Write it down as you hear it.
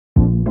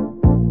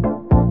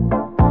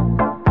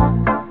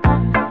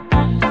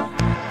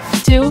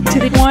2 to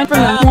the 1, from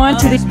the 1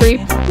 to the 3.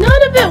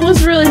 None of it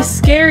was really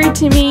scary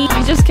to me.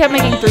 I just kept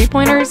making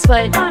 3-pointers,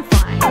 but I'm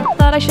fine.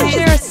 Thought I should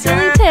share a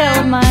silly tale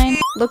of mine.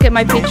 Look at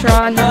my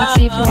Patreon and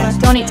see if you want to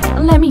donate.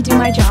 Let me do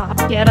my job.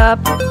 Get up,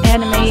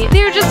 animate.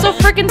 They're just so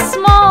freaking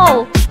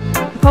small.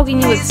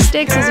 Poking you with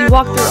sticks as you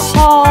walk through a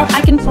hall.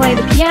 I can play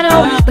the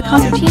piano, the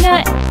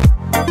concertina,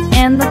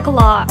 and the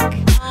clock.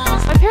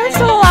 My parents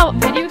don't allow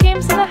video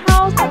games in the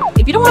house.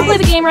 If you don't want to play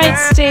the game right,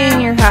 stay in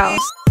your house.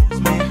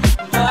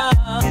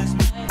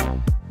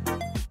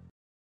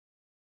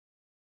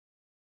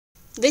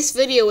 This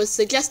video was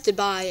suggested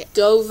by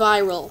Go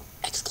Viral!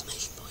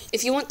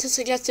 If you want to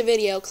suggest a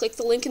video, click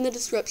the link in the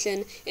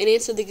description and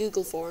answer the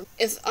Google form.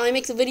 If I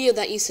make the video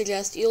that you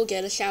suggest, you'll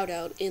get a shout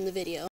out in the video.